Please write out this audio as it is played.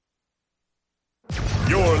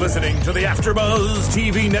You're listening to the AfterBuzz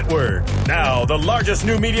TV Network, now the largest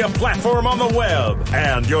new media platform on the web,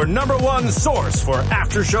 and your number one source for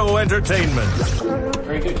after-show entertainment.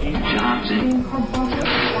 Very good, Keith Johnson. From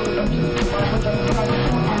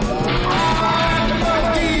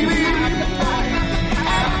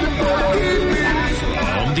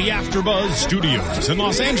the AfterBuzz Studios in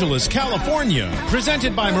Los Angeles, California,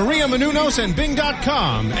 presented by Maria Menounos and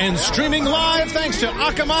Bing.com, and streaming live thanks to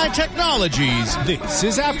Akamai Technologies. This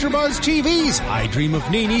is AfterBuzz TV's I Dream of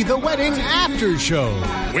Nene, the Wedding After Show.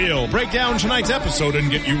 We'll break down tonight's episode and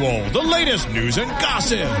get you all the latest news and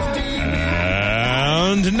gossip.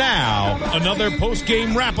 And now, another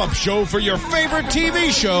post-game wrap-up show for your favorite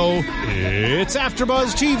TV show. It's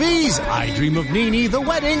AfterBuzz TV's I Dream of Nene, the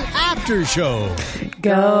Wedding After Show.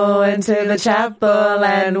 Going to the chapel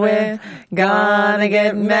and we're gonna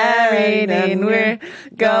get married, and we're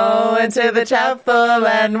going to the chapel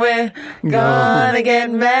and we're gonna get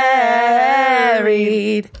married.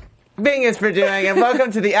 Bing is for doing it.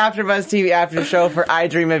 Welcome to the AfterBuzz TV After Show for I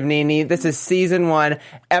Dream of Nene. This is Season 1,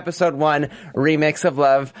 Episode 1, Remix of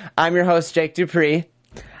Love. I'm your host, Jake Dupree.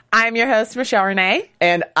 I'm your host, Michelle Renee.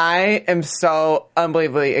 And I am so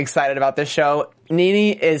unbelievably excited about this show.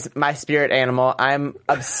 Nene is my spirit animal. I'm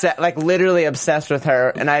obsessed, like literally obsessed with her.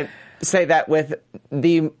 And I say that with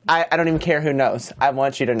I don't even care who knows. I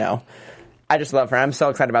want you to know. I just love her. I'm so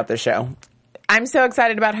excited about this show. I'm so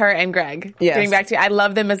excited about her and Greg. Yes. Getting back to you. I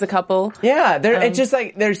love them as a couple. Yeah, it's just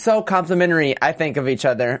like, they're so complimentary, I think, of each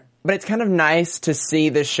other. But it's kind of nice to see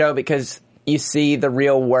this show because you see the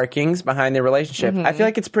real workings behind their relationship. I feel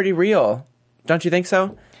like it's pretty real. Don't you think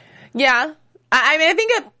so? Yeah. I mean, I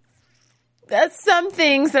think that's some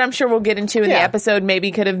things that I'm sure we'll get into in the episode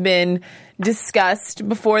maybe could have been discussed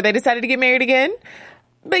before they decided to get married again.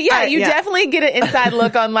 But yeah, you definitely get an inside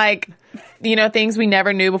look on like, you know, things we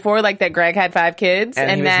never knew before, like that Greg had 5 kids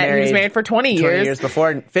and that he was married for 20 years. 20 years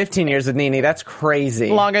before, 15 years with Nene. That's crazy.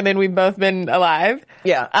 Longer than we've both been alive.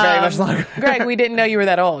 Yeah, very much longer. Greg, we didn't know you were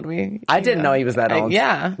that old. I didn't know he was that old.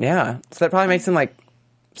 Yeah. Yeah. So that probably makes him like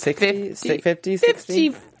 60, 50, 60?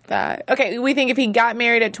 55. Okay, we think if he got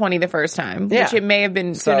married at 20 the first time, which it may have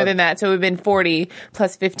been sooner than that, so it would have been 40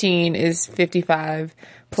 plus 15 is 55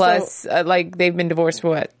 plus, like, they've been divorced for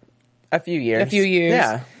what? A few years.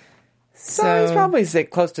 Yeah. So he's probably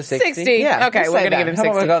close to 60. 60. Yeah. Okay, we're going to give him 60.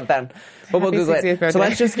 How about we go with that? But we'll Google it. Birthday. So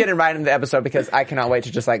let's just get right into the episode because I cannot wait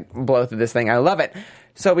to just like blow through this thing. I love it.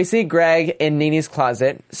 So we see Greg in Nene's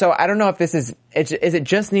closet. So I don't know if this is it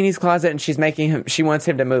just Nene's closet and she wants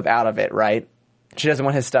him to move out of it, right? She doesn't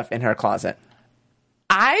want his stuff in her closet.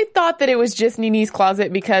 I thought that it was just Nene's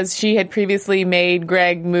closet because she had previously made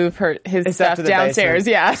Greg move his stuff downstairs. Basement.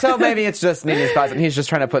 Yeah. So maybe it's just Nene's closet and he's just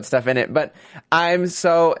trying to put stuff in it. But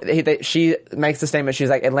she makes the statement. She's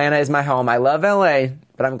like, Atlanta is my home. I love LA,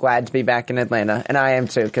 but I'm glad to be back in Atlanta. And I am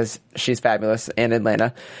too because she's fabulous in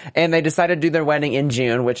Atlanta. And they decided to do their wedding in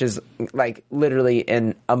June, which is like literally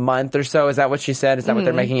in a month or so. Is that what she said? Is that what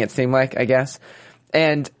they're making it seem like, I guess?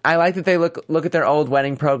 And I like that they look at their old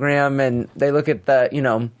wedding program and they look at the, you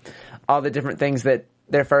know, all the different things that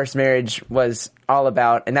their first marriage was all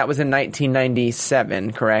about. And that was in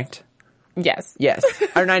 1997, correct? Yes. Yes.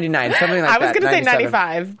 Or 99, something like that. I was going to say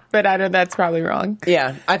 95, but I know that's probably wrong.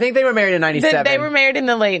 Yeah. I think they were married in 97. They were married in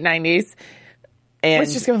the late 90s. And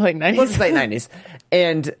let's just go late 90s. Let's late 90s.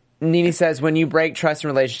 And Nene says when you break trust in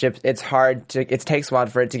relationships, it takes a while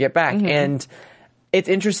for it to get back. And it's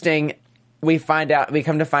interesting. We come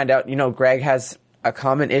to find out, you know, Greg has a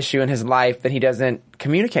common issue in his life that he doesn't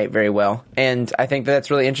communicate very well. And I think that's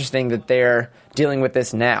really interesting that they're dealing with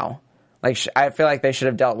this now. Like, I feel like they should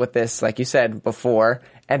have dealt with this, like you said, before,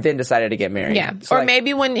 and then decided to get married. Yeah. So or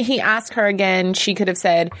maybe when he asked her again, she could have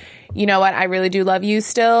said, you know what, I really do love you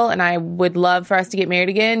still, and I would love for us to get married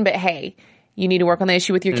again, but hey, you need to work on the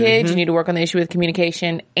issue with your kids. You need to work on the issue with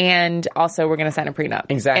communication. And also, we're going to sign a prenup.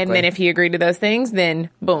 Exactly. And then if he agreed to those things, then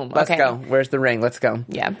boom. Let's go. Where's the ring? Let's go.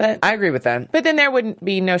 Yeah, but I agree with that. But then there wouldn't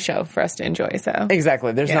be no show for us to enjoy, so.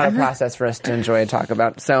 Exactly. There's not a process for us to enjoy and talk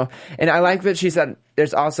about. So, and I like that she said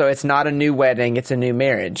it's not a new wedding, it's a new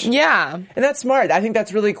marriage. Yeah. And that's smart. I think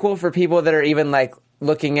that's really cool for people that are even like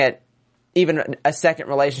looking at even a second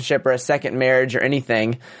relationship or a second marriage or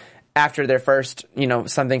anything. After their first, you know,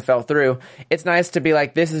 something fell through, it's nice to be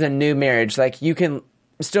like, this is a new marriage. Like, you can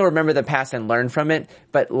still remember the past and learn from it,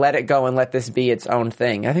 but let it go and let this be its own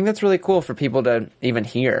thing. I think that's really cool for people to even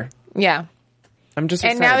hear. Yeah. I'm just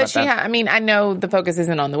and excited now about that I mean, I know the focus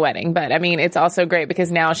isn't on the wedding, but I mean, it's also great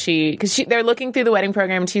because now they're looking through the wedding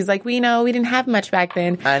program and she's like, we didn't have much back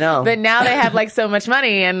then. I know. But now they have like so much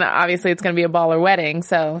money and obviously it's going to be a baller wedding.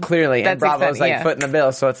 So clearly, and Bravo's like footing the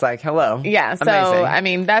bill. So it's like, hello. Yeah. So, amazing. I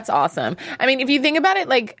mean, that's awesome. I mean, if you think about it,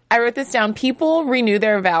 like I wrote this down, people renew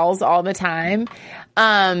their vows all the time.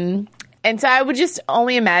 And so I would just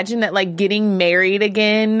only imagine that like getting married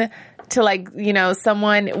again to like,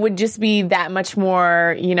 someone would just be that much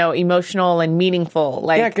more, emotional and meaningful.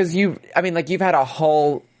 Like, yeah, because you've had a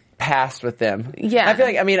whole past with them. Yeah. I feel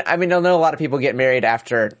like, I know a lot of people get married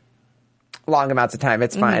after long amounts of time.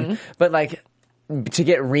 It's fine. But like, to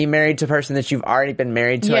get remarried to a person that you've already been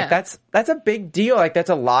married to, like that's a big deal. Like that's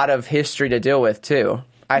a lot of history to deal with too.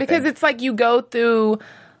 Because it's like you go through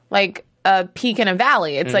like a peak and a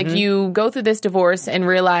valley. It's like you go through this divorce and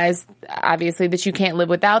realize obviously that you can't live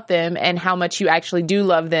without them and how much you actually do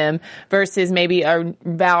love them versus maybe a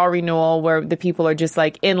vow renewal where the people are just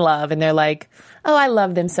like in love and they're like, oh, I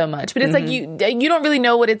love them so much. But it's like you don't really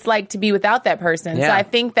know what it's like to be without that person. Yeah. So I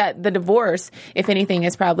think that the divorce, if anything,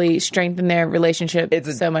 has probably strengthened their relationship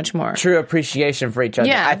so much more. True appreciation for each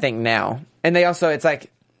other, I think now. And they also, it's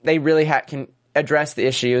like they really can address the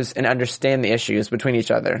issues and understand the issues between each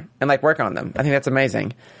other and like work on them. I think that's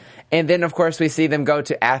amazing. And then of course we see them go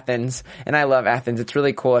to Athens, and I love Athens. It's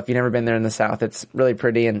really cool if you've never been there in the South. It's really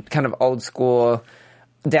pretty and kind of old school,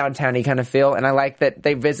 downtown-y kind of feel. And I like that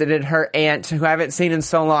they visited her aunt, who I haven't seen in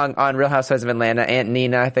so long on Real Housewives of Atlanta, Aunt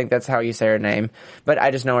Nina. I think that's how you say her name, but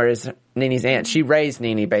I just know her as Nene's aunt. She raised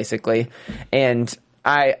Nene basically, and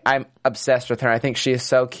I'm obsessed with her. I think she is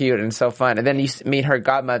so cute and so fun. And then you meet her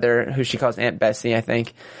godmother, who she calls Aunt Bessie, I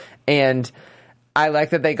think. And I like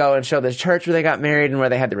that they go and show the church where they got married and where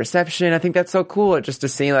they had the reception. I think that's so cool just to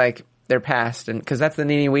see like their past, and because that's the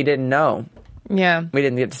Nene we didn't know. Yeah. We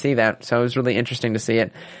didn't get to see that. So it was really interesting to see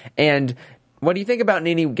it. And what do you think about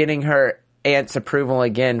Nene getting her aunt's approval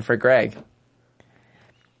again for Greg?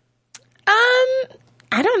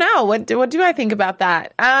 I don't know. What do I think about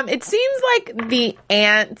that? It seems like the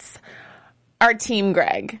aunts are Team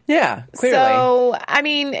Greg. Yeah, clearly. So, I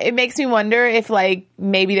mean, it makes me wonder if, like,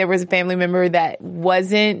 maybe there was a family member that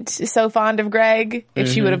wasn't so fond of Greg, if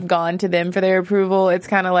she would have gone to them for their approval. It's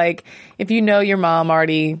kind of like, if you know your mom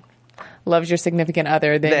already loves your significant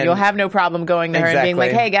other, then you'll have no problem going to her and being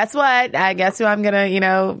like, hey, guess what? I guess who I'm going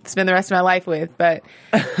to, spend the rest of my life with. But,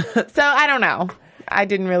 so I don't know. I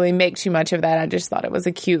didn't really make too much of that. I just thought it was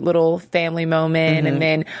a cute little family moment. And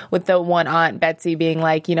then with the one aunt, Betsy, being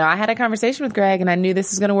like, I had a conversation with Greg and I knew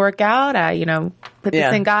this was going to work out. I, put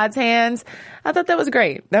this in God's hands. I thought that was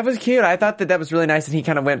great. That was cute. I thought that was really nice that he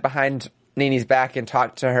kind of went behind Nene's back and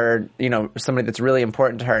talked to her, somebody that's really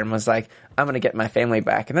important to her, and was like, I'm going to get my family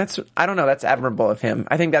back. And that's admirable of him.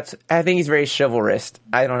 I think he's very chivalrous.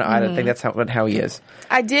 I don't know. I don't think that's how he is.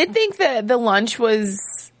 I did think that the lunch was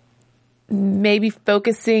maybe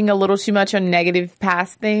focusing a little too much on negative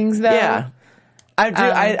past things, though. Yeah. I do.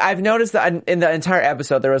 I've noticed that in the entire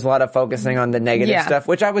episode, there was a lot of focusing on the negative stuff,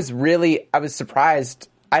 which I was surprised.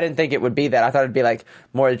 I didn't think it would be that. I thought it'd be like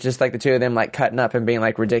more just like the two of them like cutting up and being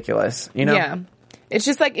like ridiculous, Yeah. It's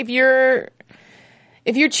just like if you're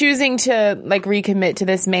choosing to like recommit to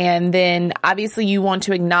this man, then obviously you want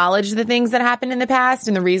to acknowledge the things that happened in the past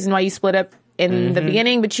and the reason why you split up in the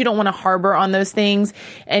beginning, but you don't want to harbor on those things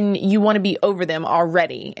and you want to be over them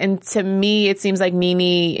already. And to me, it seems like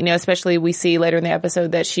Nene, especially we see later in the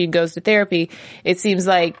episode that she goes to therapy. It seems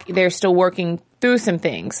like they're still working through some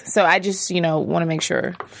things. So I just, want to make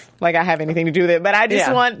sure like I have anything to do with it, but I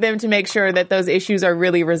just want them to make sure that those issues are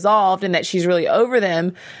really resolved and that she's really over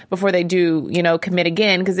them before they do, commit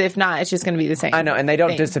again. Cause if not, it's just going to be the same. I know. And they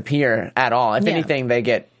don't disappear at all. If anything, they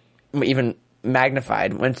get even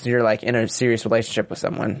magnified once you're like in a serious relationship with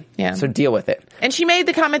someone. Yeah. So deal with it. And she made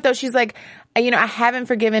the comment though, she's like, I haven't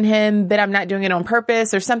forgiven him, but I'm not doing it on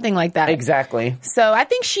purpose or something like that. Exactly. So I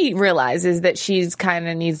think she realizes that she's kind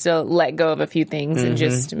of needs to let go of a few things and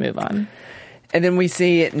just move on. And then we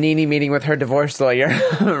see Nene meeting with her divorce lawyer,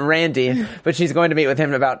 Randy, but she's going to meet with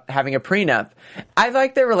him about having a prenup. I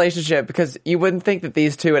like their relationship because you wouldn't think that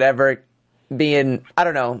these two would ever be in, I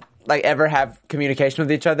don't know, like ever have communication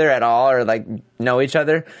with each other at all or like know each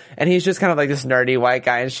other. And he's just kind of like this nerdy white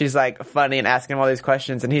guy and she's like funny and asking him all these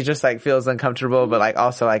questions and he just like feels uncomfortable but like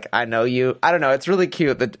also like I know you. I don't know. It's really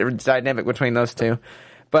cute, the dynamic between those two.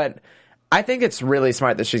 But I think it's really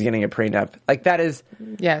smart that she's getting a prenup. Like that is,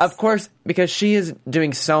 of course, because she is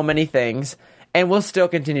doing so many things and will still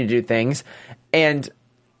continue to do things. And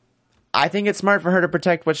I think it's smart for her to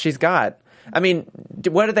protect what she's got. I mean,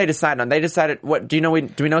 what did they decide on? They decided what? Do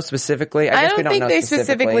we know specifically? I don't think they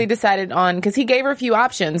specifically decided on, because he gave her a few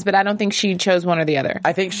options, but I don't think she chose one or the other.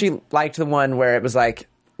 I think she liked the one where it was like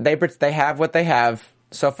they have what they have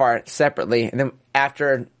so far separately, and then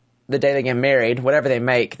after the day they get married, whatever they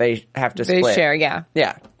make, they have to split. They share, yeah.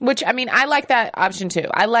 Yeah. Which, I mean, I like that option too.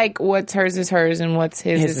 I like what's hers is hers and what's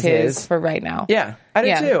his is his for right now. Yeah, I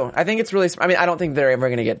do too. I think it's really, I mean, I don't think they're ever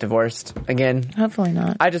going to get divorced again. Hopefully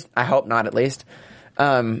not. I hope not, at least.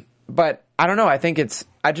 But I don't know. I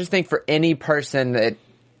just think for any person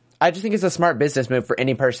I just think it's a smart business move for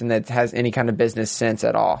any person that has any kind of business sense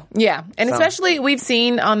at all. Yeah. And especially we've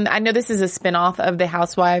seen I know this is a spinoff of the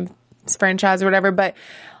Housewives franchise or whatever, but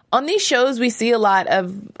on these shows, we see a lot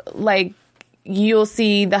of, like, you'll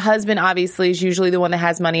see the husband obviously is usually the one that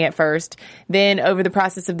has money at first. Then over the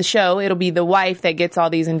process of the show, it'll be the wife that gets all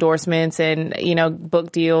these endorsements and,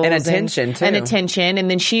 book deals. And attention, too. And attention.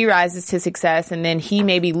 And then she rises to success, and then he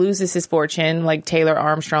maybe loses his fortune, like Taylor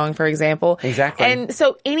Armstrong, for example. Exactly. And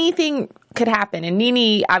so anything could happen. And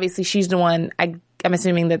NeNe, obviously, she's the one, I'm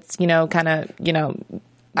assuming that's,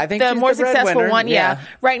 I think the more successful one, yeah,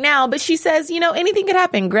 right now. But she says, anything could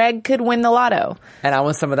happen. Greg could win the lotto. And I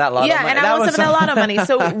want some of that lotto money. Yeah, and I want some of that lotto money.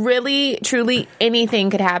 So really, truly, anything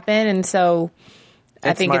could happen. And so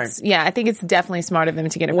I think it's definitely smart of them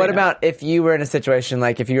to get a prenup. What about if you were in a situation,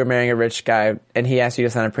 like if you were marrying a rich guy and he asked you to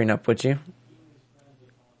sign a prenup, would you?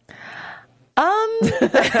 No.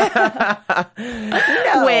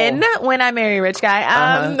 When I marry a rich guy,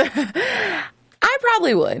 I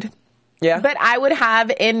probably would. Yeah. But I would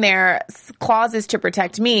have in there clauses to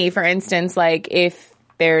protect me. For instance, like if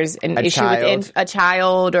there's an issue with a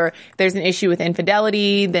child, or there's an issue with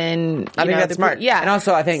infidelity, then I think that's smart. Yeah. And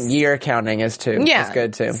also I think year counting is too. Yeah. It's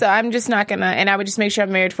good too. So I'm just not gonna, and I would just make sure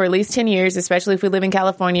I'm married for at least 10 years, especially if we live in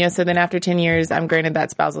California. So then after 10 years, I'm granted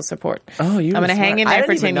that spousal support. Oh, I'm gonna hang in there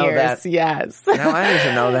for 10 years. That. Yes. Now I need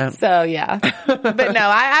to know that. So yeah. But no,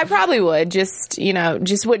 I probably would just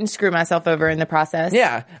wouldn't screw myself over in the process.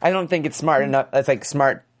 Yeah. I don't think it's smart enough. It's like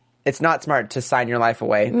smart. It's not smart to sign your life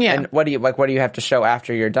away. Yeah. And what do you have to show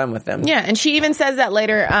after you're done with them? Yeah. And she even says that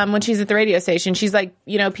later, when she's at the radio station. She's like,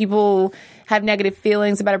 people have negative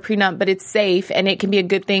feelings about a prenup, but it's safe and it can be a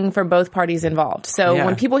good thing for both parties involved. So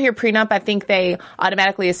when people hear prenup, I think they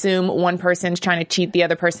automatically assume one person's trying to cheat the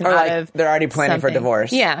other person out of they're already planning for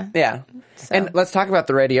divorce. Yeah. Yeah. So. And let's talk about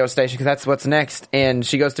the radio station, because that's what's next. And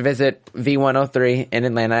she goes to visit V103 in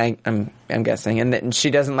Atlanta, I'm guessing. And she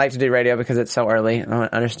doesn't like to do radio because it's so early. I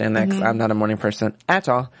don't understand that, because I'm not a morning person at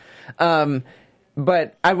all.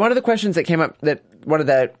 But one of the questions that came up that one of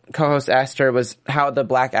the co-hosts asked her was how the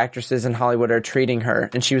black actresses in Hollywood are treating her.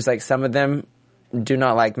 And she was like, some of them do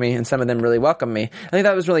not like me and some of them really welcome me. I think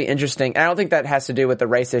that was really interesting. And I don't think that has to do with the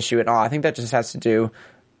race issue at all. I think that just has to do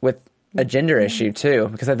with a gender issue too,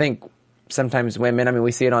 because I think sometimes women,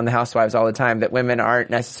 we see it on the Housewives all the time, that women aren't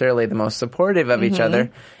necessarily the most supportive of each other.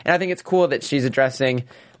 And I think it's cool that she's addressing,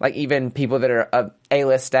 like, even people that are of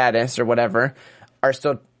A-list status or whatever are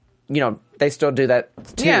still, they still do that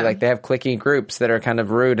too. Yeah. Like, they have cliquey groups that are kind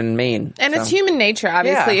of rude and mean. And it's human nature,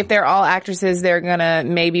 obviously. Yeah. If they're all actresses, they're gonna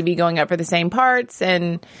maybe be going up for the same parts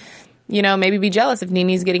and, maybe be jealous if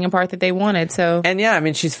NeNe's getting a part that they wanted. So. And yeah,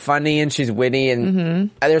 she's funny and she's witty,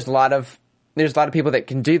 and there's a lot of people that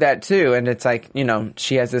can do that too, and it's like,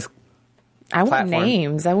 she has this I want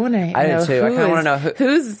names. I want to know. I do too. I kind of want to know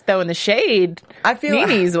who's throwing the shade. I feel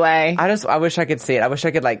NeNe's way. I wish I could see it. I wish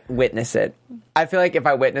I could witness it. I feel like if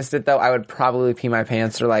I witnessed it though, I would probably pee my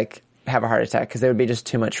pants or have a heart attack, because it would be just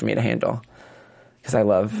too much for me to handle. Because I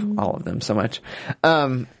love all of them so much.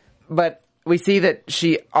 But we see that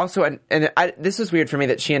she also, this was weird for me,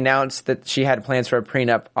 that she announced that she had plans for a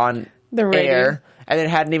prenup on the radio. Air. And then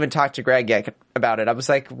hadn't even talked to Greg yet about it. I was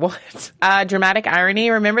like, what? Dramatic irony.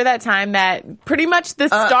 Remember that time that pretty much the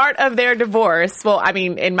start of their divorce, well,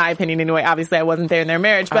 in my opinion anyway, obviously I wasn't there in their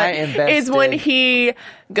marriage, but is when he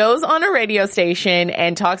goes on a radio station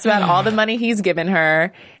and talks about all the money he's given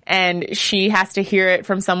her, and she has to hear it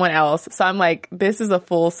from someone else. So I'm like, this is a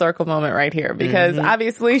full circle moment right here, because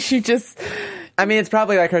obviously she just... it's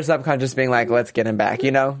probably like her subconscious being like, let's get him back,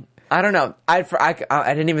 I don't know. I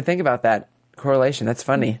didn't even think about that correlation. That's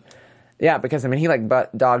funny. Yeah, because he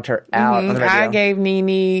dogged her out on the radio. I gave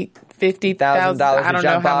NeNe $50,000 to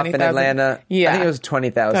jump off in Atlanta. Yeah, I think it was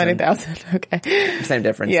 $20,000. $20,000. Okay, same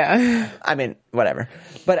difference. Yeah, whatever.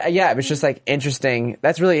 But it was just interesting.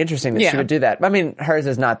 That's really interesting that she would do that. Hers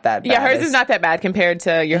is not that bad. Yeah, hers is not that bad compared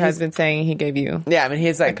to your husband saying he gave you. Yeah,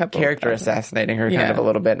 he's character assassinating her kind of a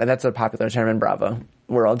little bit, and that's a popular term in Bravo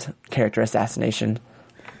world. Character assassination.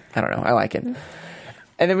 I don't know. I like it.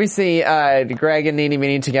 And then we see Greg and NeNe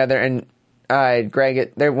meeting together, and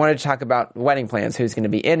Greg, they wanted to talk about wedding plans. Who's going to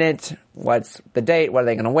be in it? What's the date? What are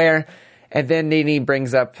they going to wear? And then NeNe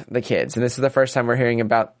brings up the kids. And this is the first time we're hearing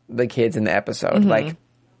about the kids in the episode. Like,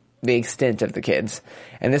 the extent of the kids.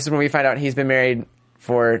 And this is when we find out he was married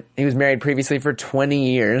previously for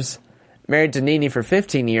 20 years, married to NeNe for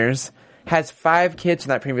 15 years, has 5 kids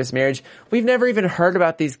from that previous marriage. We've never even heard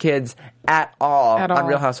about these kids at all on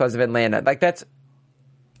Real Housewives of Atlanta. Like, that's...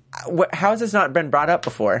 how has this not been brought up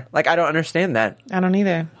before? Like, I don't understand that. I don't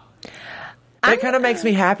either. But it kind of makes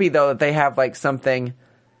me happy, though, that they have, like, something...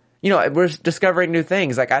 You know, we're discovering new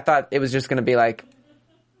things. Like, I thought it was just going to be, like,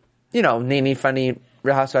 you know, NeNe funny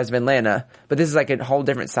Real Housewives of Atlanta. But this is, like, a whole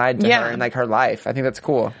different side to her and, like, her life. I think that's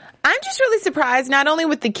cool. I'm just really surprised, not only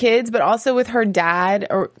with the kids, but also with her dad,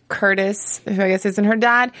 or Curtis, who I guess isn't her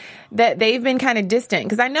dad, that they've been kind of distant.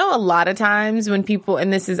 Because I know a lot of times when people,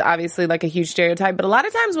 and this is obviously like a huge stereotype, but a lot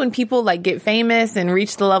of times when people like get famous and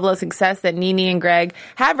reach the level of success that NeNe and Greg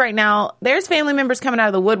have right now, there's family members coming out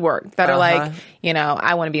of the woodwork that are like, you know,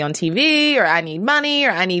 I want to be on TV, or I need money,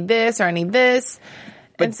 or I need this, or I need this.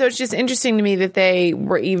 And so it's just interesting to me that they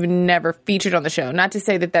were even never featured on the show. Not to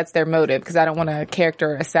say that that's their motive, because I don't want to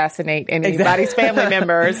character assassinate anybody's family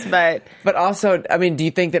members, but... But also, I mean, do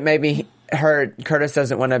you think that maybe Curtis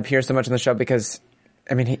doesn't want to appear so much on the show because,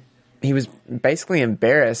 I mean, he was basically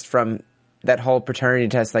embarrassed from that whole paternity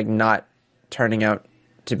test, like, not turning out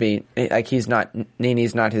to be, like,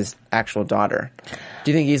 NeNe's not his actual daughter.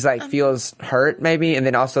 Do you think he's, like, feels hurt, maybe? And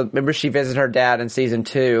then also, remember she visited her dad in season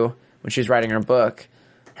 2 when she was writing her book.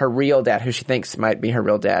 Her real dad, who she thinks might be her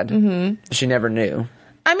real dad. She never knew.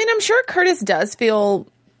 I mean, I'm sure Curtis does feel...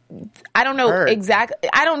 I don't know exactly.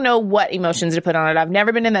 I don't know what emotions to put on it. I've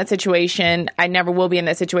never been in that situation. I never will be in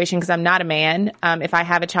that situation because I'm not a man. If I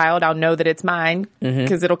have a child, I'll know that it's mine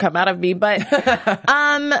because it'll come out of me. But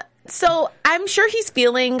so I'm sure he's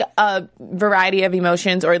feeling a variety of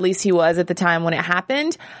emotions, or at least he was at the time when it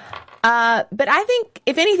happened. But I think,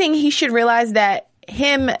 if anything, he should realize that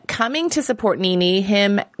him coming to support NeNe,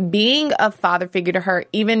 him being a father figure to her,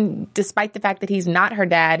 even despite the fact that he's not her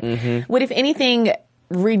dad, would, if anything,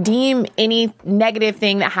 redeem any negative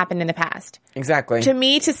thing that happened in the past. Exactly. To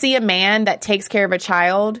me, to see a man that takes care of a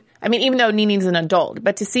child, I mean, even though NeNe's an adult,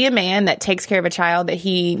 but to see a man that takes care of a child that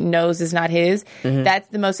he knows is not his, that's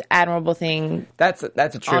the most admirable thing. That's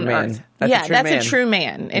a true man. Earth. That's a true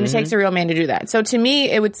man. And it takes a real man to do that. So to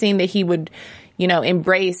me, it would seem that he would, you know,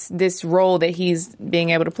 embrace this role that he's being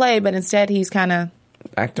able to play, but instead he's kind of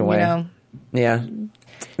backed away. You know, yeah.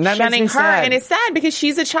 And that shunning makes me her, sad. and it's sad because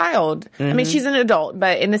she's a child. I mean, she's an adult,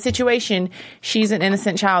 but in the situation, she's an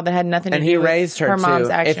innocent child that had nothing to do with raised her mom's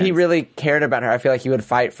too. actions. If he really cared about her, I feel like he would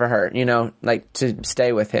fight for her, you know, like to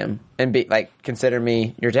stay with him and be like, consider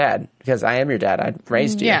me your dad because I am your dad. I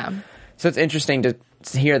raised you. Yeah. So it's interesting to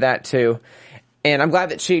hear that too. And I'm glad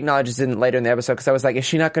that she acknowledges it later in the episode because I was like, is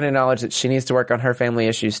she not going to acknowledge that she needs to work on her family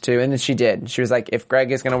issues too? And then she did. She was like, if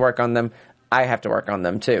Greg is going to work on them, I have to work on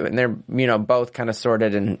them too. And they're, you know, both kind of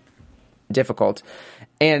sorted and difficult.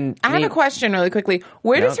 And I have a question really quickly.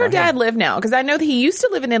 Where does her dad live now? Because I know that he used to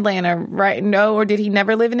live in Atlanta, right? No, or did he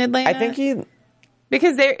never live in Atlanta? I think he...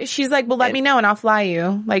 Because she's like, well, let me know and I'll fly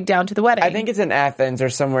you, like, down to the wedding. I think it's in Athens or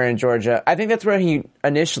somewhere in Georgia. I think that's where he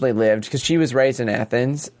initially lived because she was raised in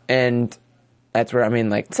Athens, and that's where, I mean,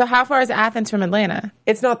 like... So how far is Athens from Atlanta?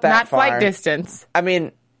 It's not that far. Not flight distance. I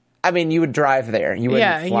mean, you would drive there. You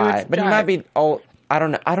wouldn't fly. But he might be old. I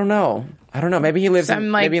don't know. Maybe he lives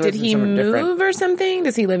in... Like, maybe he lives did he in move different... or something?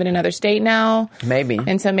 Does he live in another state now? Maybe.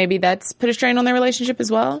 And so maybe that's put a strain on their relationship as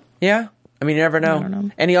well? Yeah. I mean, you never know. I don't know.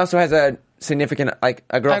 And he also has a significant, like,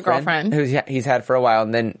 a girlfriend. Who he's had for a while.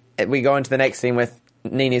 And then we go into the next scene with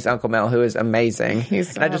NeNe's Uncle Mel, who is amazing.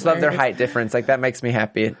 He's so and I just love their hilarious. height difference. Like, that makes me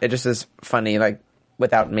happy. It just is funny, like,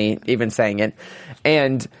 without me even saying it.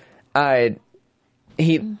 And we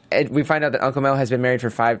find out that Uncle Mel has been married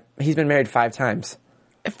he's been married 5 times.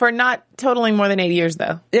 For not totaling more than 8 years,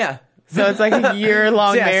 though. Yeah. So it's like a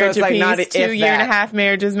year-long marriage so it's like apiece, 2 year-and-a-half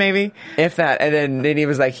marriages, maybe. If that. And then he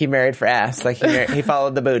was like, he married for ass. Like, he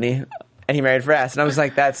followed the booty, and he married for ass. And I was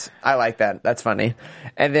like, I like that. That's funny.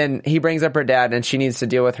 And then he brings up her dad, and she needs to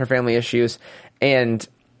deal with her family issues. And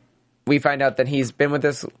we find out that he's been with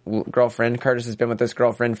this girlfriend. Curtis has been with this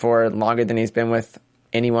girlfriend for longer than he's been with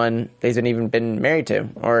anyone that he's even been married to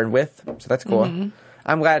or with. So that's cool. Mm-hmm.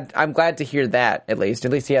 I'm glad to hear that, at least.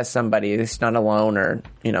 At least he has somebody. He's not alone or,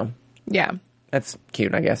 you know. Yeah. That's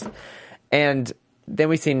cute, I guess. And then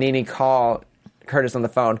we see NeNe call Curtis on the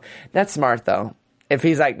phone. That's smart, though. If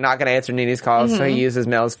he's, like, not going to answer NeNe's calls, so he uses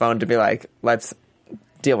Mel's phone to be like, let's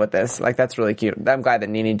deal with this. Like, that's really cute. I'm glad that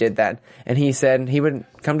Nene did that. And he said he would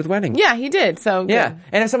come to the wedding. Yeah, he did. So good. Yeah.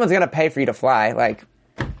 And if someone's going to pay for you to fly, like,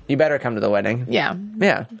 you better come to the wedding. Yeah.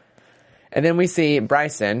 Yeah. And then we see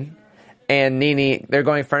Bryson and Nene. They're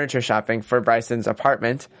going furniture shopping for Bryson's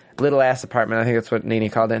apartment. Little ass apartment. I think that's what Nene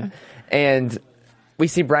called it. And we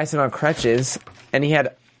see Bryson on crutches. And he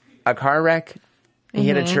had a car wreck. He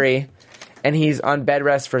hit a tree. And he's on bed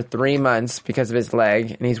rest for 3 months because of his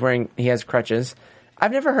leg. And he has crutches.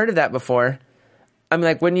 I've never heard of that before. I mean,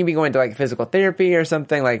 like, wouldn't you be going to, like, physical therapy or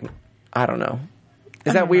something? Like, I don't know.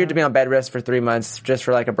 Is that weird to be on bed rest for 3 months just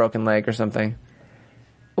for, like, a broken leg or something?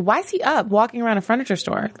 Why is he up walking around a furniture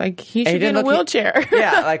store? Like, he should be in a wheelchair.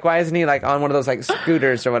 Yeah, like, why isn't he, like, on one of those, like,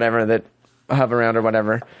 scooters or whatever that hover around or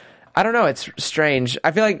whatever? I don't know. It's strange. I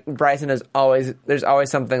feel like Bryson there's always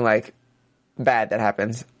something, like, bad that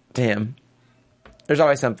happens to him. There's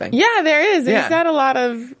always something. Yeah, there is. Yeah. He's got a lot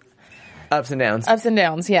of ups and downs. Ups and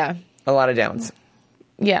downs, yeah. A lot of downs.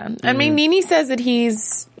 Yeah. I mean, Nene says that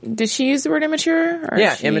did she use the word immature? Or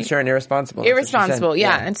yeah, immature and irresponsible. Irresponsible,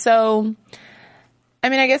 yeah. And so, I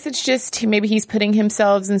mean, I guess it's just maybe he's putting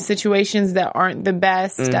himself in situations that aren't the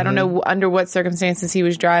best. I don't know under what circumstances he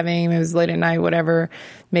was driving. It was late at night, whatever.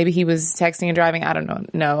 Maybe he was texting and driving. I don't know.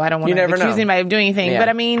 No, I don't want to accuse anybody of doing anything. Yeah. But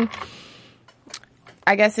I mean,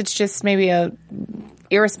 I guess it's just maybe a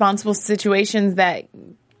irresponsible situations that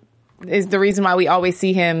is the reason why we always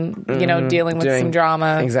see him, dealing with some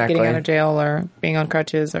drama, getting out of jail or being on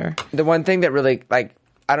crutches or. The one thing that really, like,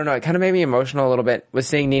 I don't know, it kind of made me emotional a little bit was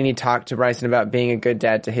seeing Nene talk to Bryson about being a good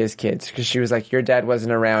dad to his kids. Because she was like, your dad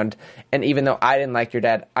wasn't around. And even though I didn't like your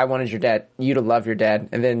dad, I wanted you to love your dad.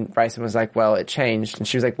 And then Bryson was like, well, it changed. And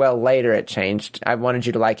she was like, well, later it changed. I wanted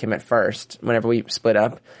you to like him at first whenever we split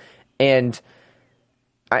up. And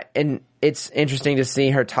it's interesting to see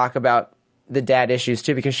her talk about the dad issues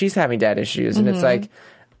too, because she's having dad issues. And it's like,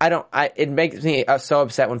 it makes me so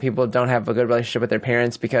upset when people don't have a good relationship with their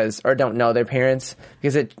parents or don't know their parents,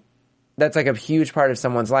 because that's like a huge part of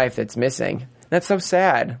someone's life that's missing. That's so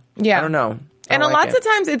sad. Yeah. I don't know. And lots of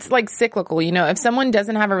times it's like cyclical, if someone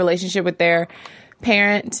doesn't have a relationship with their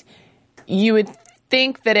parent, you would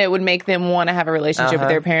think that it would make them want to have a relationship with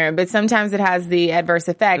their parent, but sometimes it has the adverse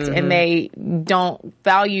effect and they don't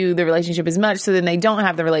value the relationship as much, so then they don't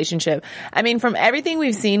have the relationship. I mean, from everything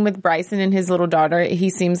we've seen with Bryson and his little daughter, he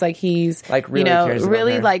seems like he's like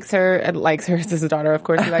really likes her as his daughter, of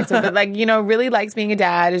course he likes her, but really likes being a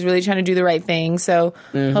dad, is really trying to do the right thing. So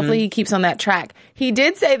hopefully he keeps on that track. He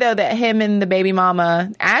did say though that him and the baby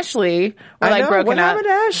mama Ashley were broken up. What happened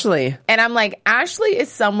to Ashley? And I'm like, Ashley is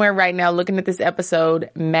somewhere right now looking at this episode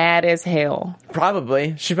mad as hell.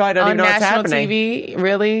 Probably. She probably doesn't even know what's happening. On national TV?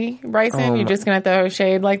 Really, Bryson? You're just going to throw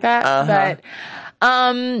shade like that? But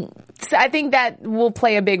so I think that will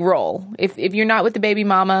play a big role. If you're not with the baby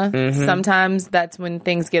mama, sometimes that's when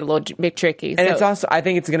things get a little bit tricky. And it's also, I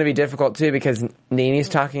think it's going to be difficult too, because Nene's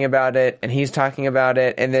talking about it and he's talking about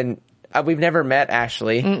it, and then we've never met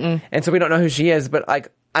Ashley, and so we don't know who she is, but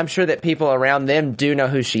like, I'm sure that people around them do know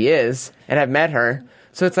who she is and have met her.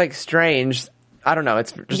 So it's like strange. I don't know.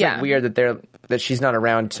 It's just like weird that she's not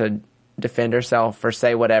around to defend herself or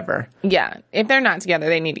say whatever. Yeah. If they're not together,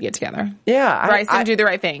 they need to get together. Yeah. Bryson, do the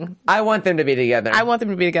right thing. I want them to be together. I want them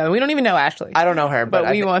to be together. We don't even know Ashley. I don't know her, but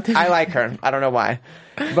we want them. I like her. I don't know why.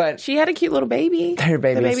 But she had a cute little baby. Her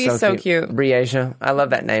baby is so cute. Briasia. I love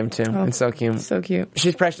that name too. It's so cute. So cute.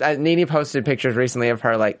 She's precious. Nene posted pictures recently of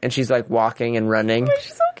her and she's like walking and running. Oh,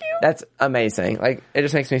 she's so cute. That's amazing. Like, it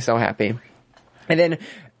just makes me so happy. And then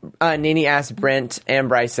Nene asked Brent and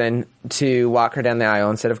Bryson to walk her down the aisle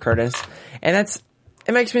instead of Curtis. And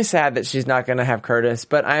it makes me sad that she's not going to have Curtis,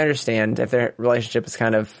 but I understand if their relationship is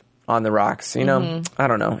kind of on the rocks, I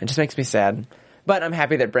don't know. It just makes me sad. But I'm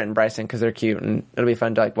happy that Brent and Bryson, because they're cute, and it'll be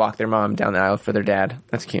fun to walk their mom down the aisle for their dad.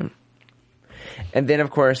 That's cute. And then, of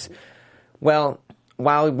course, while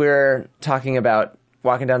we're talking about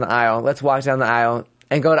walking down the aisle, let's walk down the aisle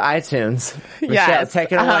and go to iTunes. Michelle,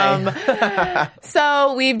 take it away.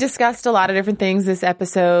 So we've discussed a lot of different things this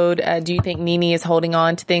episode. Do you think Nene is holding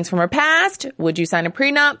on to things from her past? Would you sign a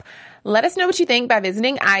prenup? Let us know what you think by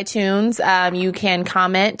visiting iTunes. You can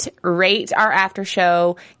comment, rate our after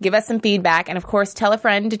show, give us some feedback, and of course tell a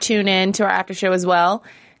friend to tune in to our after show as well,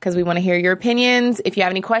 because we want to hear your opinions. If you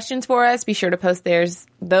have any questions for us, be sure to post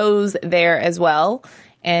those there as well.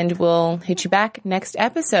 And we'll hit you back next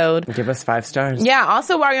episode. Give us 5 stars. Yeah.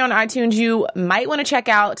 Also, while you're on iTunes, you might want to check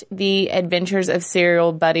out The Adventures of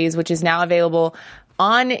Serial Buddies, which is now available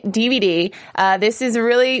on DVD. This is a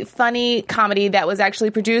really funny comedy that was actually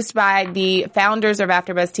produced by the founders of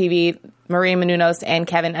AfterBuzz TV, Maria Menounos and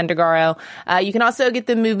Kevin Undergaro. You can also get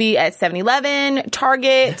the movie at 7-Eleven,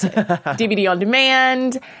 Target, DVD on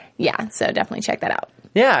demand. Yeah, so definitely check that out.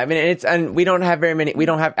 Yeah, I mean, and we don't have we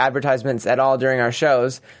don't have advertisements at all during our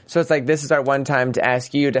shows. So it's like, this is our one time to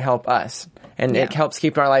ask you to help us. And it helps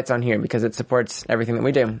keep our lights on here because it supports everything that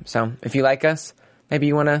we do. So if you like us, maybe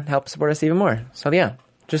you want to help support us even more. So yeah,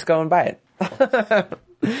 just go and buy it.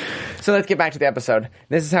 So let's get back to the episode.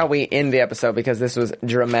 This is how we end the episode because this was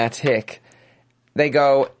dramatic. They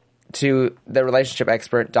go to the relationship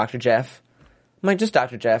expert, Dr. Jeff. I'm like, just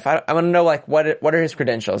Dr. Jeff. I want to know, like, what are his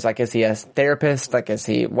credentials? Like, is he a therapist? Like,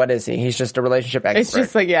 what is he? He's just a relationship expert. It's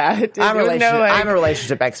just like, yeah. I'm a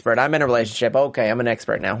relationship expert. I'm in a relationship. Okay, I'm an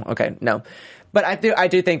expert now. Okay, no. But I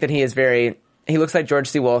do think that he looks like George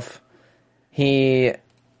C. Wolfe.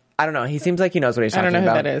 I don't know. He seems like he knows what he's talking about. I don't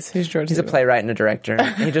know who that is. Who's George C. He's a playwright and a director.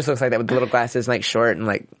 He just looks like that with the little glasses and, like, short and,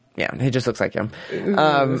 like, yeah, he just looks like him.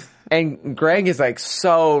 And Greg is, like,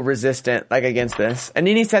 so resistant, like, against this. And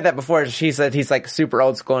Nene said that before. She said he's, like, super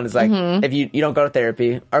old school and is like, if you don't go to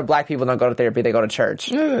therapy, or black people don't go to therapy, they go to church.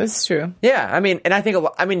 That's true. Yeah, I mean, and I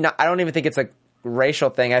don't even think it's a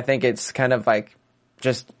racial thing. I think it's kind of, like,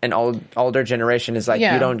 just an older generation is like,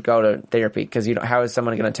 you don't go to therapy because how is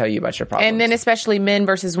someone going to tell you about your problems? And then especially men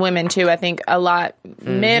versus women too. I think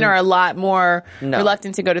men are a lot more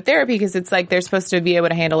reluctant to go to therapy because it's like they're supposed to be able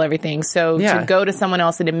to handle everything. So to go to someone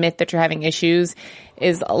else and admit that you're having issues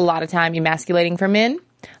is a lot of time emasculating for men.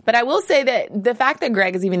 But I will say that the fact that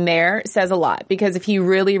Greg is even there says a lot because if he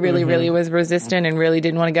really, really, really was resistant and really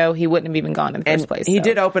didn't want to go, he wouldn't have even gone in the first place. He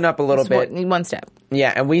did open up a little bit. One step.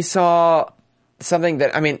 Yeah, and we saw something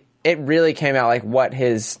that, I mean, it really came out like what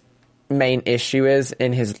his main issue is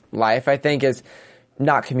in his life, I think, is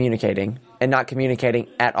not communicating and not communicating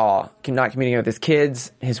at all. Not communicating with his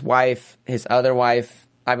kids, his wife, his other wife,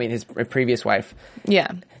 I mean, his previous wife.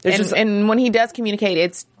 Yeah. And when he does communicate,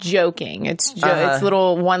 it's joking. It's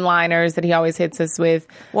little one-liners that he always hits us with.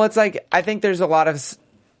 Well, it's like, I think there's a lot of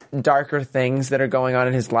darker things that are going on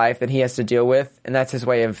in his life that he has to deal with, and that's his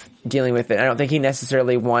way of dealing with it. I don't think he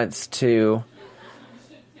necessarily wants to,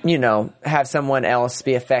 have someone else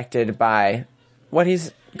be affected by what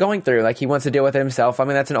he's going through. Like, he wants to deal with it himself. I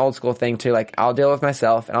mean, that's an old school thing too. Like, I'll deal with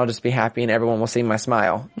myself and I'll just be happy and everyone will see my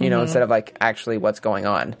smile, instead of like actually what's going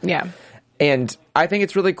on. Yeah. And I think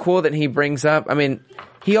it's really cool that he brings up, I mean,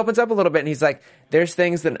 he opens up a little bit and he's like, there's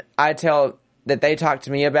things that that they talk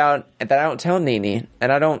to me about and that I don't tell Nene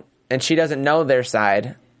and she doesn't know their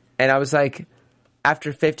side. And I was like,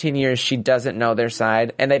 after 15 years, she doesn't know their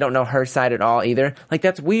side, and they don't know her side at all either. Like,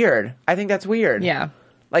 that's weird. I think that's weird. Yeah.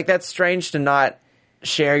 Like, that's strange to not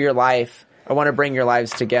share your life or want to bring your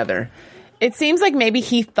lives together. It seems like maybe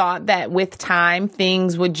he thought that with time,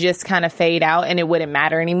 things would just kind of fade out and it wouldn't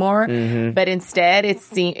matter anymore. Mm-hmm. But instead, it's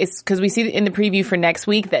because we see in the preview for next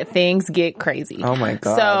week that things get crazy. Oh, my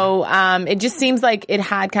God. So it just seems like it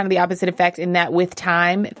had kind of the opposite effect in that with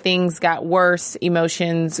time, things got worse,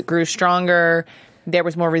 emotions grew stronger. There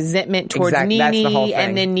was more resentment towards Nene, the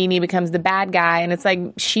and then Nene becomes the bad guy, and it's like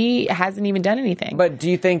she hasn't even done anything. But do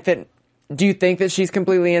you think that she's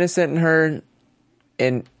completely innocent in her?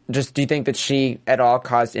 And just do you think that she at all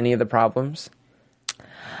caused any of the problems?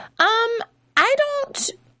 I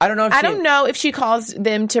don't know if she caused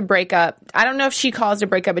them to break up. I don't know if she caused a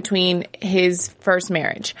breakup between his first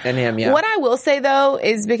marriage and him. Yeah. What I will say though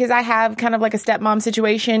is because I have kind of like a stepmom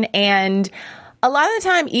situation, and a lot of the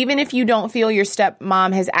time, even if you don't feel your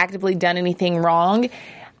stepmom has actively done anything wrong,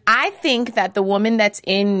 I think that the woman that's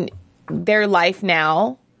in their life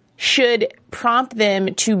now should prompt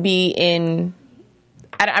them to be in.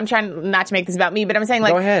 I'm trying not to make this about me, but I'm saying,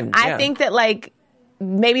 like, go ahead. I think that, like,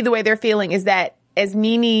 maybe the way they're feeling is that as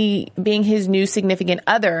Nene being his new significant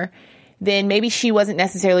other, then maybe she wasn't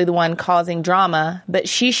necessarily the one causing drama, but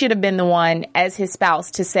she should have been the one as his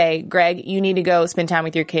spouse to say, Greg, you need to go spend time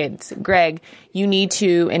with your kids. Greg, you need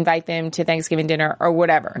to invite them to Thanksgiving dinner or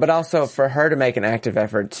whatever. But also for her to make an active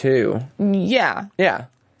effort too. Yeah. Yeah.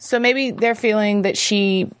 So maybe they're feeling that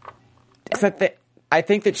she... I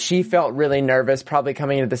think that she felt really nervous probably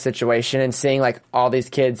coming into the situation and seeing like all these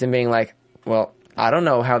kids and being like, well, I don't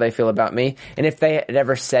know how they feel about me. And if they had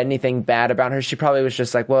ever said anything bad about her, she probably was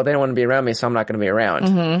just like, well, they don't want to be around me, so I'm not going to be around.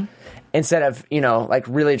 Mm-hmm. Instead of, like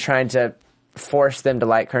really trying to force them to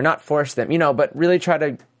like her. Not force them, but really try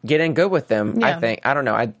to get in good with them, yeah. I think. I don't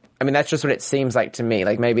know. I mean, that's just what it seems like to me.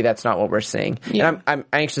 Like, maybe that's not what we're seeing. Yeah. And I'm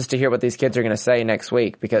anxious to hear what these kids are going to say next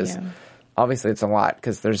week because obviously it's a lot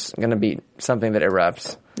because there's going to be something that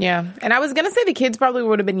erupts. Yeah. And I was going to say the kids probably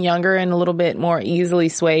would have been younger and a little bit more easily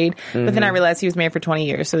swayed. But then I realized he was married for 20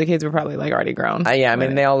 years. So the kids were probably like already grown. Yeah. I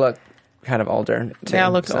mean, they all look kind of older. Too, they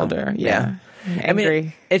all looked older. Yeah. I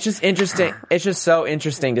mean, it's just interesting. It's just so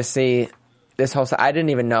interesting to see this whole. I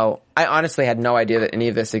didn't even know. I honestly had no idea that any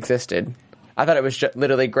of this existed. I thought it was just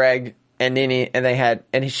literally Greg and Nene,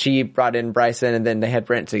 and she brought in Bryson, and then they had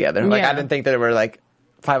Brent together. Like, I didn't think that there were like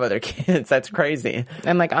 5 other kids. That's crazy.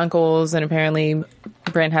 And like uncles, and apparently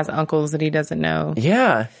Brent has uncles that he doesn't know.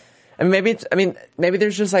 Yeah. I mean, maybe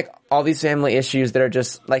there's just like all these family issues that are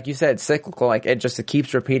just, like you said, cyclical. Like it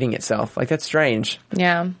keeps repeating itself. Like that's strange.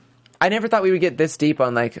 Yeah. I never thought we would get this deep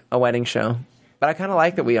on like a wedding show, but I kind of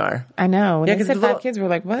like that we are. I know. When they said 5 kids, we're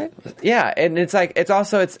like, what? Yeah, and it's like I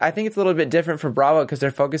think it's a little bit different for Bravo because they're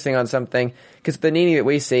focusing on something. Because the Nene that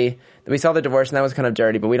we saw the divorce and that was kind of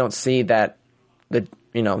dirty, but we don't see that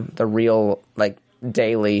the real like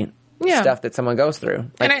daily stuff that someone goes through,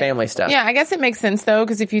 like family stuff. Yeah, I guess it makes sense though,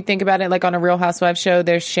 because if you think about it, like on a Real Housewives show,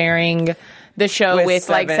 they're sharing the show with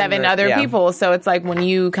like 7 other people. So it's like when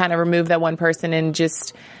you kind of remove that one person and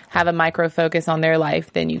just have a micro focus on their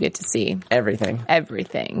life, then you get to see everything.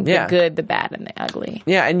 The good, the bad, and the ugly.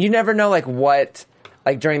 Yeah, and you never know like what,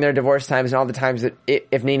 like during their divorce times and all the times that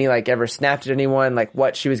if Nene like ever snapped at anyone, like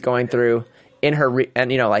what she was going through in her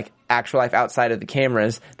and like actual life outside of the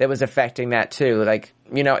cameras that was affecting that too. Like,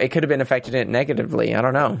 it could have been affecting it negatively. I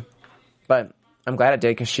don't know, but I'm glad it did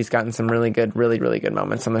because she's gotten some really good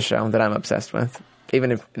moments on the show that I'm obsessed with.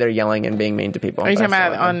 Even if they're yelling and being mean to people. Are you talking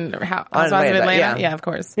about on Housewives of Atlanta? Yeah, of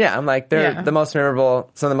course. Yeah, I'm like, they're some of the most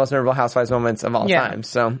memorable Housewives moments of all time.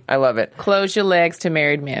 So I love it. Close your legs to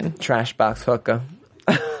married men. Trash box hookah.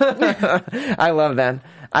 I love that.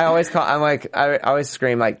 I always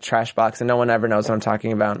scream like trash box and no one ever knows what I'm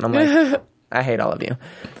talking about. And I'm like, I hate all of you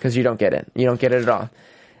because you don't get it. You don't get it at all.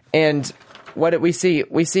 And what did we see?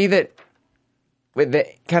 We see that with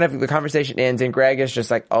the conversation ends and Greg is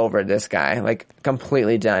just like over this guy, like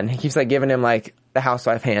completely done. He keeps like giving him like the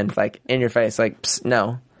housewife hand, like in your face, like psst,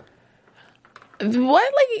 no.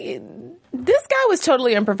 What? Like this guy was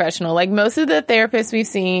totally unprofessional. Like most of the therapists we've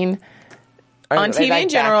seen on TV in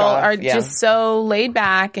general are just so laid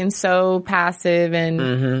back and so passive.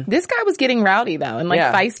 And this guy was getting rowdy though and like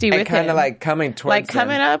feisty with him. Kind of like coming towards like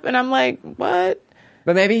coming up, and I'm like, what?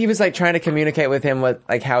 But maybe he was like trying to communicate with him with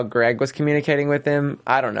like how Greg was communicating with him.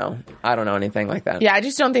 I don't know anything like that. Yeah, I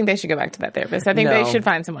just don't think they should go back to that therapist. I think they should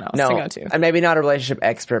find someone else to go to. And maybe not a relationship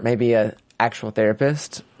expert, maybe a actual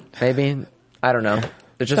therapist. Maybe. I don't know.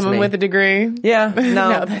 Just someone with a degree. Yeah.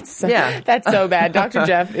 No. That's so bad. Dr.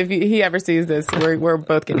 Jeff, if he ever sees this, we're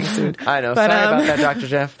both getting sued. I know. Sorry about that, Dr.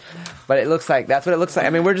 Jeff. But it looks like that's what it looks like. I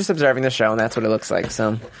mean, we're just observing the show, and that's what it looks like.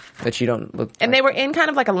 So that you don't look. And they were in kind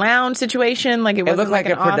of like a lounge situation, like it wasn't looked like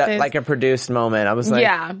an office. Like a produced moment. I was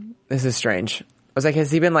like, this is strange. I was like,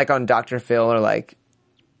 has he been like on Dr. Phil or like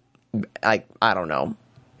I don't know,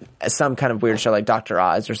 some kind of weird show like Dr.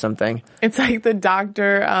 Oz or something? It's like the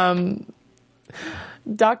Dr.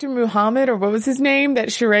 Muhammad, or what was his name that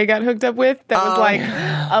Sheree got hooked up with? That was like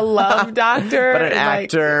a love doctor. But an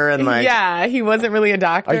actor and like... Yeah, he wasn't really a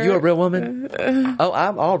doctor. Are you a real woman? Oh,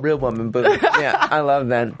 I'm all real woman, but yeah, I love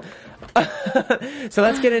that. So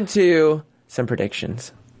let's get into some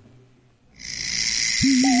predictions.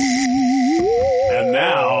 And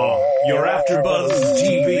now, your AfterBuzz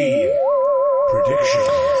TV predictions.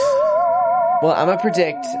 Well, I'm gonna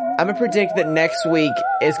predict that next week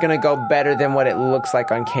is gonna go better than what it looks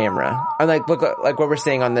like on camera. Or like look like what we're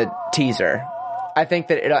seeing on the teaser. I think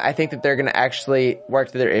that they're gonna actually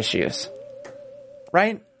work through their issues.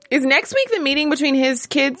 Right? Is next week the meeting between his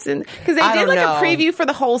kids and because they did like a preview for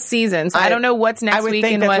the whole season, so I don't know what's next week. I would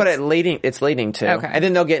think that's what it's leading to. Okay. And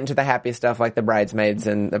then they'll get into the happy stuff like the bridesmaids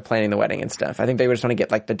and the planning the wedding and stuff. I think they just want to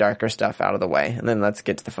get like the darker stuff out of the way, and then let's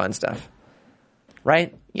get to the fun stuff.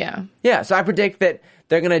 Right? Yeah. Yeah, so I predict that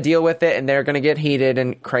they're going to deal with it and they're going to get heated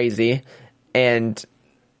and crazy. And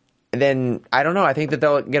then, I don't know, I think that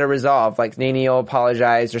they'll get a resolve. Like, Nene will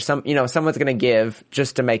apologize or someone's going to give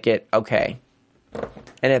just to make it okay.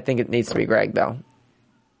 And I think it needs to be Greg, though,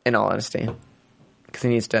 in all honesty. Because he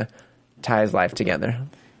needs to tie his life together.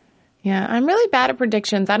 Yeah, I'm really bad at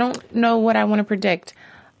predictions. I don't know what I want to predict.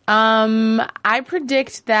 I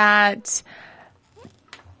predict that...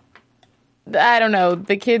 I don't know.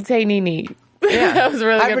 The kids hate Nene. Yeah. That was a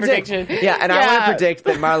really good prediction. Yeah, and I want to predict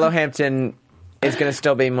that Marlo Hampton is going to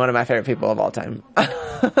still be one of my favorite people of all time.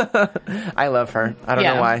 I love her. I don't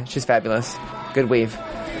know why. She's fabulous. Good weave.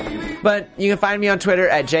 But you can find me on Twitter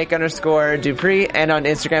at Jake_Dupree and on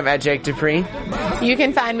Instagram at Jake Dupree. You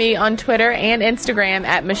can find me on Twitter and Instagram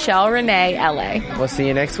at Michelle Renee LA. We'll see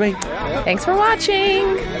you next week. Thanks for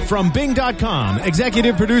watching. From Bing.com,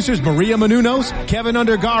 executive producers Maria Menounos, Kevin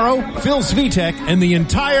Undergaro, Phil Svitek, and the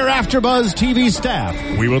entire AfterBuzz TV staff,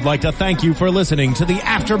 we would like to thank you for listening to the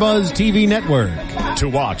AfterBuzz TV network. To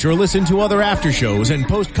watch or listen to other after shows and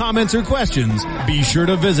post comments or questions, be sure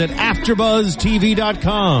to visit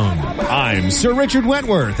AfterBuzzTV.com. I'm Sir Richard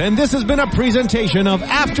Wentworth, and this has been a presentation of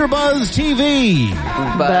AfterBuzz TV.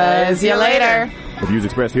 Buzz you later. The views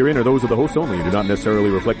expressed herein are those of the hosts only and do not necessarily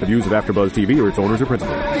reflect the views of AfterBuzz TV or its owners or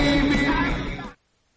principals.